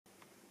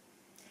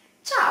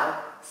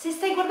Se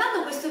stai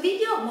guardando questo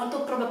video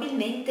molto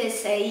probabilmente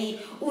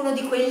sei uno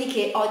di quelli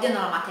che odiano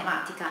la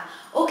matematica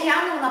o che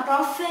hanno una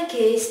prof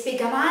che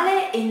spiega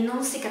male e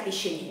non si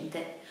capisce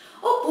niente.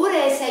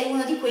 Oppure sei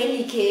uno di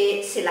quelli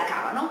che se la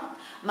cavano,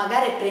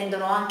 magari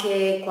prendono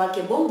anche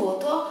qualche buon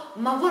voto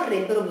ma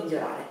vorrebbero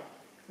migliorare.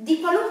 Di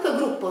qualunque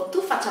gruppo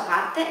tu faccia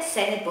parte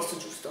sei nel posto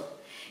giusto.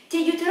 Ti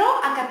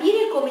aiuterò a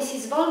capire come si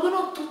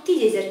svolgono tutti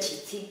gli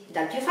esercizi,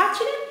 dal più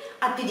facile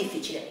al più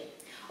difficile.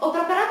 Ho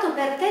preparato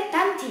per te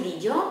tanti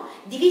video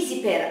divisi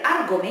per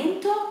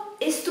argomento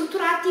e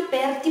strutturati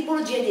per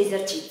tipologia di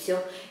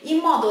esercizio, in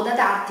modo da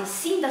darti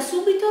sin da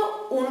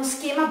subito uno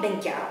schema ben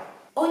chiaro.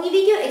 Ogni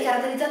video è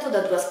caratterizzato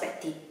da due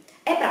aspetti.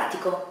 È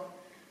pratico,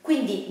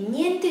 quindi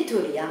niente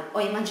teoria, ho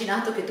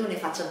immaginato che tu ne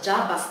faccia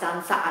già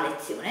abbastanza a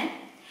lezione,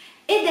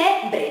 ed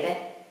è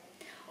breve.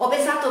 Ho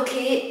pensato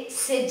che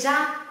se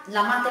già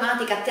la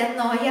matematica ti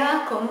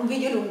annoia, con un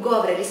video lungo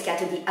avrei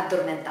rischiato di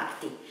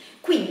addormentarti.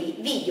 Quindi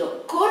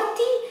video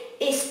corti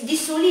e di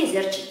soli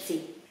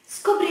esercizi.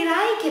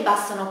 Scoprirai che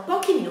bastano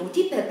pochi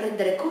minuti per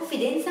prendere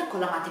confidenza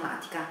con la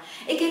matematica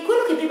e che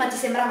quello che prima ti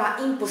sembrava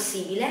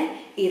impossibile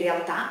in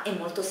realtà è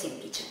molto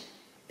semplice.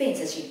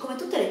 Pensaci, come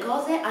tutte le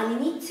cose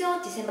all'inizio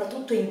ti sembra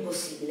tutto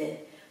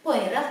impossibile, poi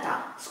in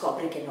realtà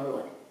scopri che non lo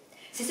è.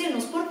 Se sei uno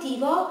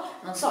sportivo,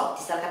 non so,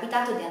 ti sarà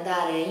capitato di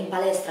andare in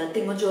palestra il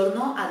primo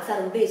giorno,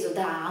 alzare un peso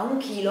da 1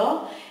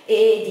 chilo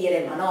e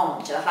dire ma no,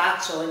 non ce la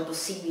faccio, è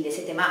impossibile,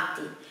 siete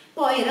matti.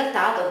 Poi in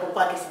realtà dopo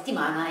qualche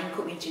settimana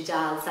incominci già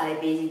a alzare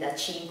pesi da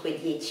 5,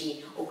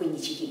 10 o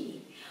 15 kg.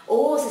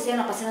 O se sei un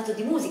appassionato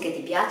di musica e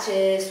ti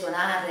piace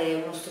suonare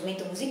uno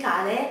strumento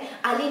musicale,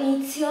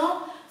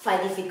 all'inizio fai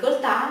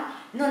difficoltà,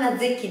 non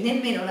azzecchi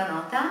nemmeno una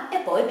nota e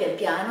poi pian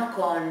piano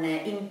con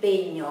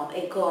impegno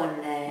e con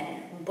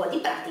un po' di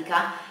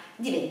pratica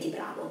diventi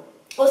bravo.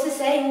 O se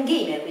sei un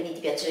gamer, quindi ti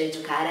piace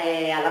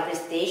giocare alla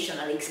PlayStation,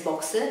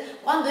 all'Xbox,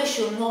 quando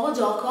esce un nuovo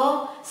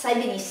gioco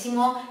sai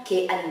benissimo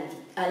che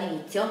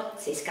all'inizio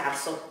sei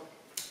scarso,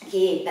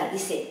 che perdi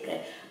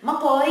sempre, ma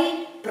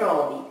poi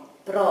provi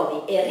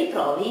e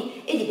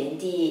riprovi e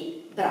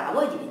diventi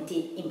bravo e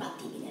diventi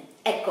imbattibile.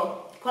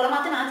 Ecco, con la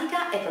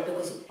matematica è proprio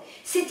così.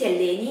 Se ti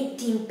alleni,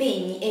 ti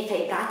impegni e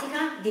fai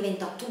pratica,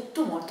 diventa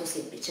tutto molto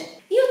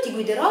semplice. Io ti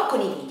guiderò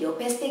con i video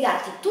per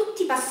spiegarti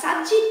tutti i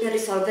passaggi per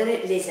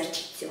risolvere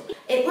l'esercizio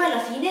e poi alla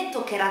fine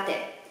toccherà a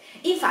te.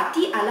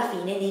 Infatti alla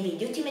fine nei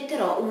video ti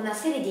metterò una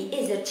serie di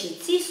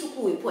esercizi su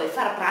cui puoi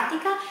fare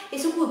pratica e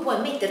su cui puoi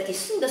metterti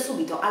sin da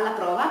subito alla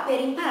prova per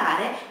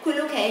imparare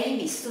quello che hai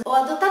visto. Ho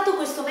adottato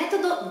questo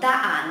metodo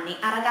da anni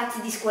a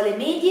ragazzi di scuole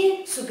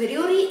medie,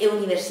 superiori e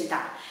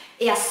università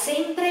e ha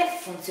sempre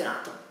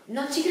funzionato.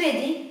 Non ci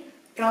credi?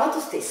 Prova tu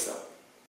stesso.